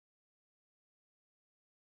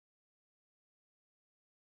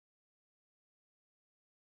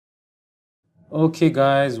Okay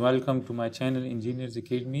guys, welcome to my channel Engineers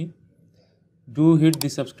Academy. Do hit the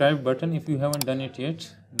subscribe button if you haven't done it yet.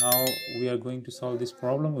 Now we are going to solve this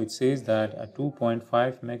problem which says that a 2.5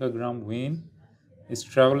 megagram vane is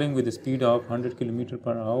traveling with a speed of 100 km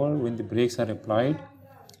per hour when the brakes are applied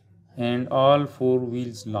and all four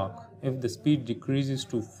wheels lock. If the speed decreases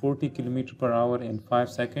to 40 km per hour in 5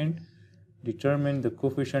 seconds, determine the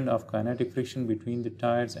coefficient of kinetic friction between the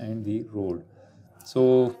tires and the road.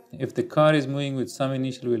 So if the car is moving with some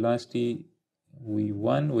initial velocity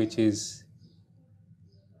v1, which is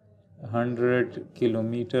 100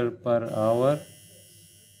 km per hour,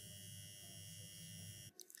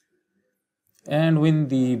 and when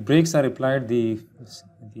the brakes are applied, the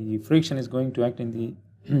friction is going to act in the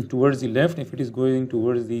towards the left. If it is going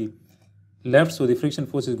towards the left, so the friction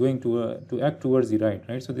force is going to act towards the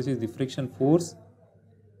right. So this is the friction force.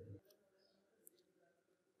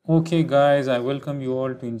 Okay guys, I welcome you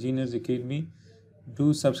all to Engineers Academy.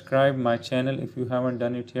 Do subscribe my channel if you haven't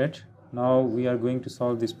done it yet. Now we are going to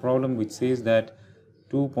solve this problem which says that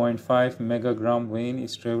 2.5 megagram vane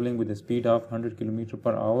is traveling with a speed of 100 km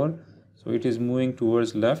per hour. So it is moving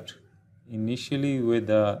towards left initially with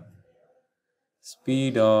a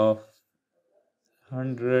speed of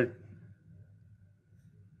 100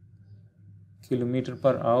 km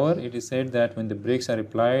per hour. It is said that when the brakes are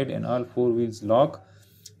applied and all four wheels lock,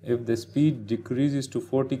 if the speed decreases to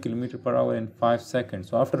 40 km per hour in 5 seconds.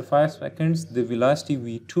 So after 5 seconds, the velocity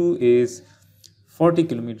v2 is 40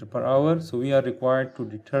 km per hour. So we are required to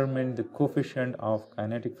determine the coefficient of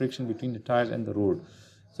kinetic friction between the tires and the road.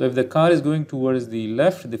 So if the car is going towards the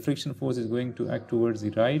left, the friction force is going to act towards the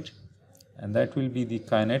right, and that will be the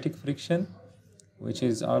kinetic friction, which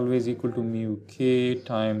is always equal to mu k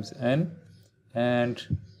times n,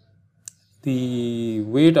 and the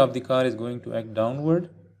weight of the car is going to act downward.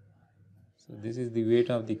 So this is the weight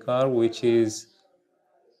of the car, which is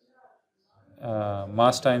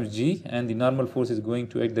mass times g, and the normal force is going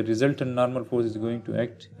to act, the resultant normal force is going to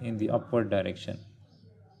act in the upward direction.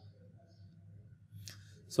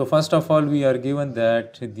 So first of all, we are given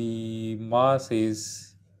that the mass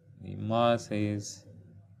is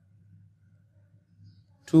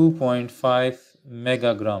 2.5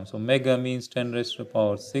 megagram. So mega means 10 raised to the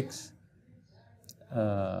power 6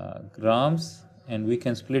 grams, and we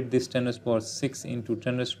can split this 10 raised to the power 6 into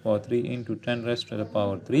 10 raised to the power 3 into 10 raised to the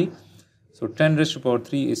power 3. So 10 raised to the power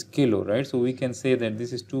 3 is kilo, right? So we can say that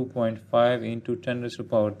this is 2.5 into 10 raised to the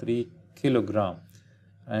power 3 kilogram,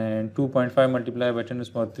 and 2.5 multiplied by 10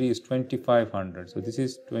 raised to the power 3 is 2500. So this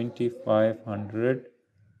is 2500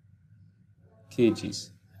 kgs.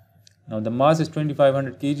 Now the mass is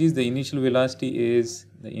 2500 kgs. The initial velocity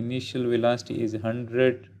is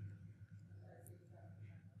 100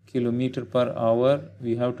 kilometer per hour.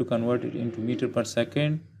 We have to convert it into meter per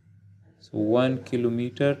second. So 1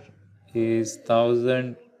 kilometer is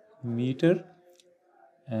 1000 meter,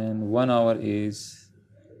 and 1 hour is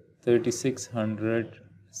 3600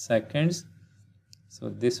 seconds. So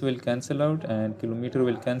this will cancel out and kilometer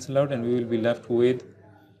will cancel out, and we will be left with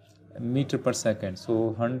meter per second.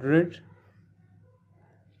 So 100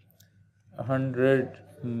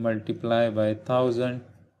 multiplied by 1000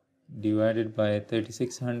 divided by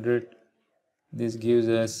 3600, this gives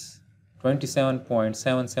us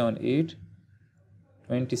 27.778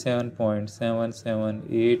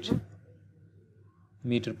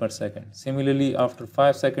 meter per second. Similarly, after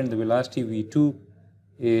 5 seconds, the velocity v2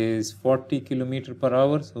 is 40 kilometer per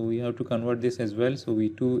hour. So we have to convert this as well. So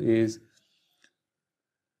v2 is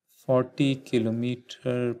 40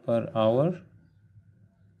 kilometer per hour.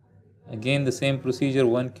 Again the same procedure,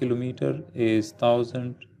 1 kilometer is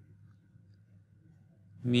 1000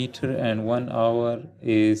 meter, and 1 hour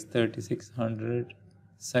is 3600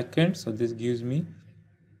 seconds. So this gives me,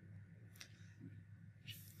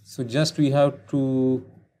 so just we have to,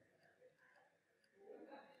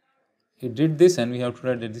 it did this, and we have to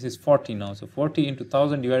write that this is 40 now. So 40 into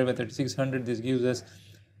 1000 divided by 3600, this gives us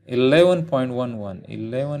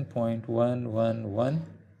 11.11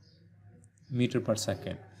 meter per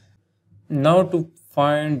second. Now to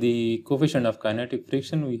find the coefficient of kinetic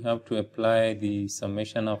friction, we have to apply the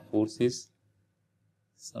summation of forces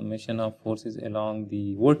along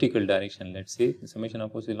the vertical direction. Let's say the summation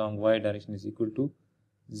of forces along y direction is equal to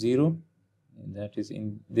 0, and that is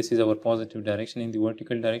this is our positive direction in the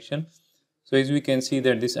vertical direction. So as we can see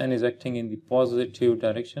that this n is acting in the positive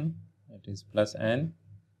direction, that is plus n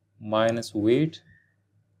minus weight,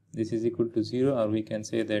 this is equal to 0, or we can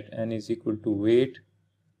say that n is equal to weight,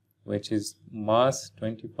 which is mass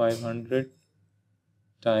 2500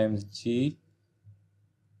 times g,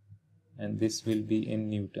 and this will be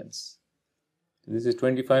in newtons. This is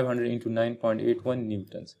 2500 into 9.81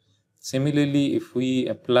 newtons. Similarly, if we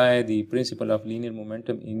apply the principle of linear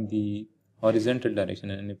momentum in the horizontal direction,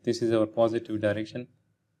 and if this is our positive direction,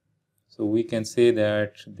 so we can say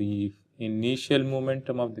that the initial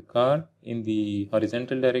momentum of the car in the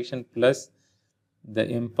horizontal direction plus the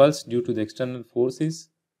impulse due to the external forces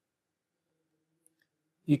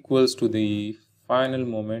equals to the final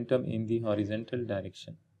momentum in the horizontal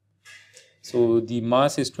direction. So the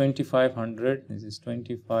mass is 2500, this is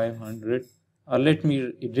 2500. Let me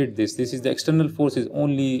read this. This is the external force is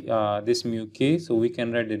only this mu k, so we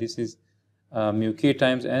can write that this is mu k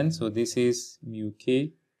times n. So this is mu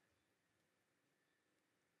k.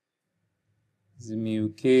 This is mu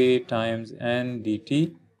k times n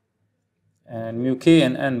dt, and mu k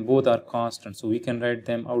and n both are constant, so we can write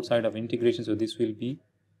them outside of integration. So this will be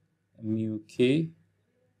mu k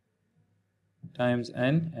times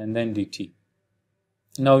n and then dt.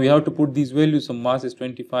 Now we have to put these values. So mass is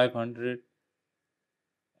 2500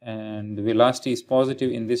 and the velocity is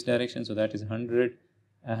positive in this direction, so that is 100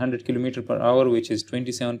 km per hour, which is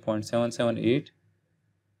 27.778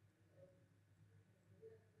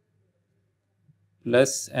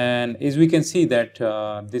 plus, and as we can see that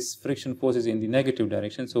this friction force is in the negative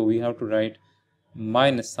direction, so we have to write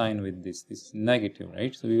minus sign with this is negative,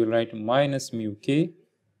 right? So we will write minus mu k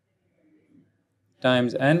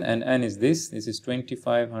times n, and n is this is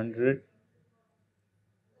 2500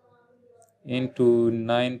 into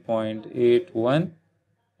 9.81,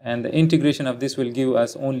 and the integration of this will give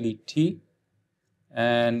us only t,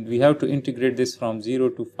 and we have to integrate this from 0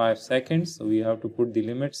 to 5 seconds, so we have to put the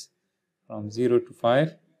limits from 0 to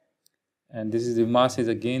 5, and this is the mass is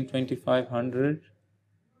again 2500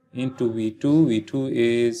 into V2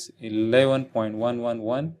 is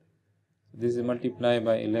 11.111, this is multiplied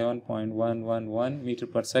by 11.111 meter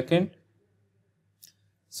per second.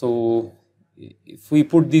 So if we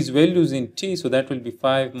put these values in t, so that will be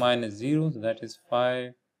 5 minus 0, so that is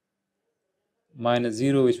 5 minus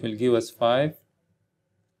 0, which will give us 5.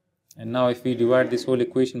 And now if we divide this whole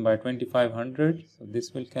equation by 2500, so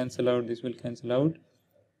this will cancel out, this will cancel out,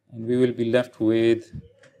 and we will be left with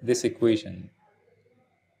this equation.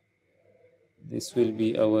 This will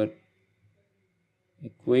be our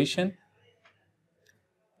equation.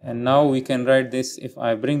 And now we can write this, if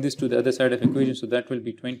I bring this to the other side of equation, so that will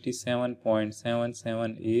be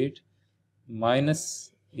 27.778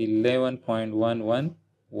 minus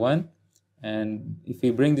 11.111, and if we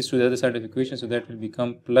bring this to the other side of equation, so that will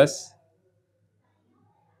become plus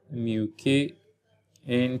mu k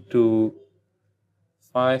into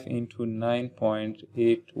 5 into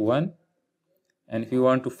 9.81, and if you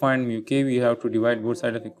want to find mu k, we have to divide both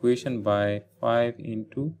sides of equation by 5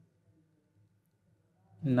 into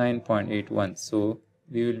 9.81, so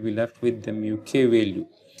we will be left with the mu k value.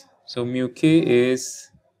 So mu k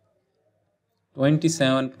is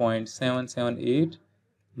 27.778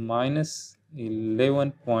 minus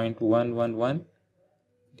 11.111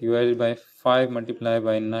 divided by 5 multiplied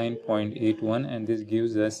by 9.81, and this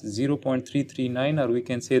gives us 0.339, or we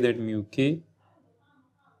can say that mu k,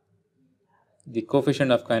 the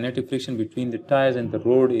coefficient of kinetic friction between the tires and the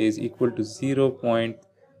road, is equal to 0.34.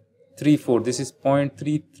 This is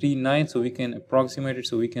 0.339, so we can approximate it,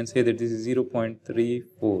 so we can say that this is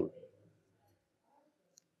 0.34.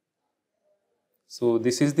 So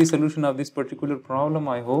this is the solution of this particular problem.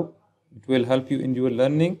 I hope it will help you in your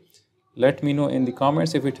learning. Let me know in the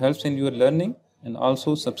comments if it helps in your learning, and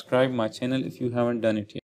also subscribe my channel if you haven't done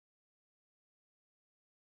it yet.